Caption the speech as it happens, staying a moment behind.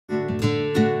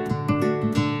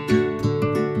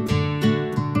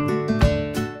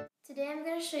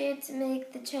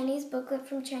booklet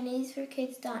from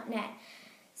ChineseForKids.net.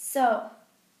 So,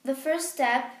 the first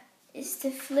step is to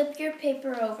flip your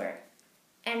paper over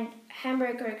and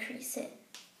hamburger crease it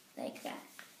like that.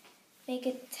 Make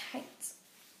it tight.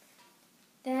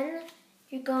 Then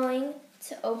you're going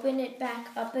to open it back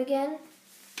up again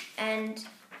and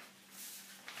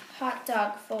hot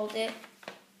dog fold it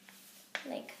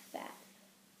like that.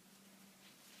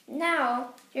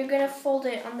 Now you're going to fold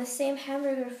it on the same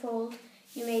hamburger fold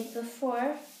you made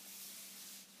before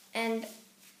and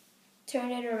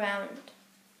turn it around.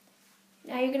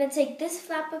 Now you're going to take this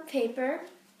flap of paper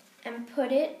and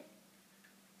put it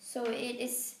so it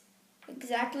is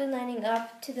exactly lining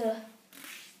up to the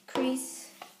crease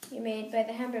you made by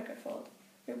the hamburger fold.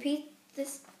 Repeat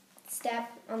this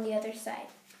step on the other side.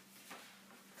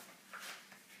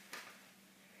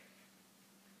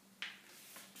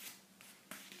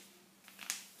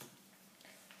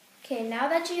 Okay, now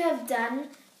that you have done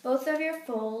both of your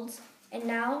folds, and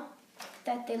now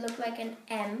that they look like an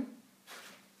M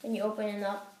when you open them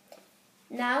up,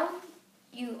 now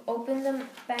you open them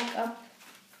back up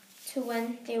to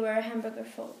when they were a hamburger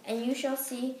fold, and you shall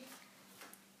see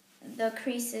the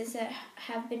creases that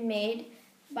have been made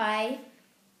by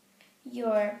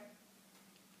your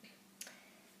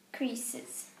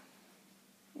creases.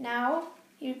 Now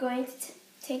you're going to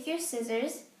take your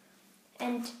scissors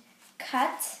and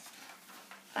cut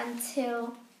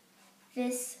until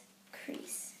this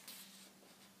crease.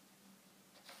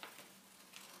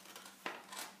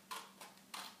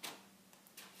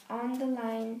 On the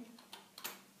line.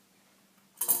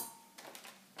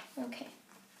 Okay.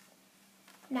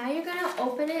 Now you're going to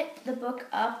open the book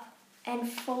up and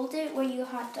fold it where you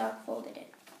hot dog folded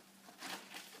it.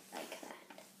 Like that.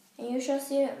 And you shall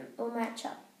see it will match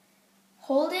up.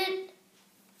 Hold it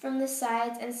from the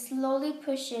sides and slowly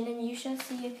push in, and you shall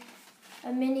see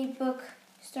a mini book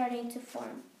starting to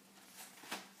form.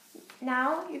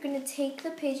 Now you're going to take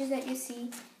the pages that you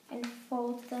see and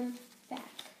fold them back.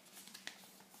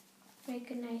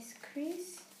 Make a nice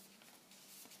crease.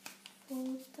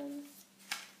 Fold them.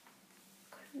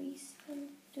 Crease them.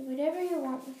 Do whatever you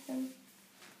want with them.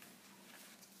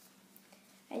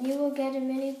 And you will get a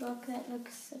mini book that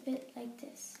looks a bit like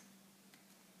this.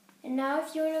 And now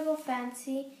if you want to go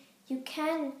fancy, you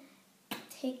can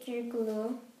take your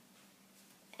glue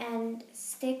and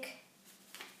stick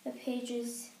the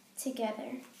pages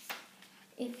together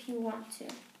if you want to.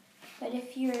 But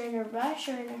if you're in a rush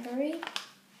or in a hurry,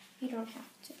 you don't have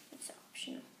to. It's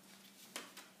optional.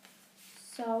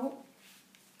 So,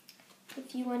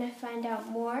 if you want to find out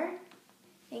more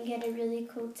and get a really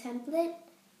cool template,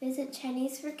 visit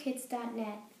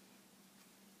ChineseForKids.net.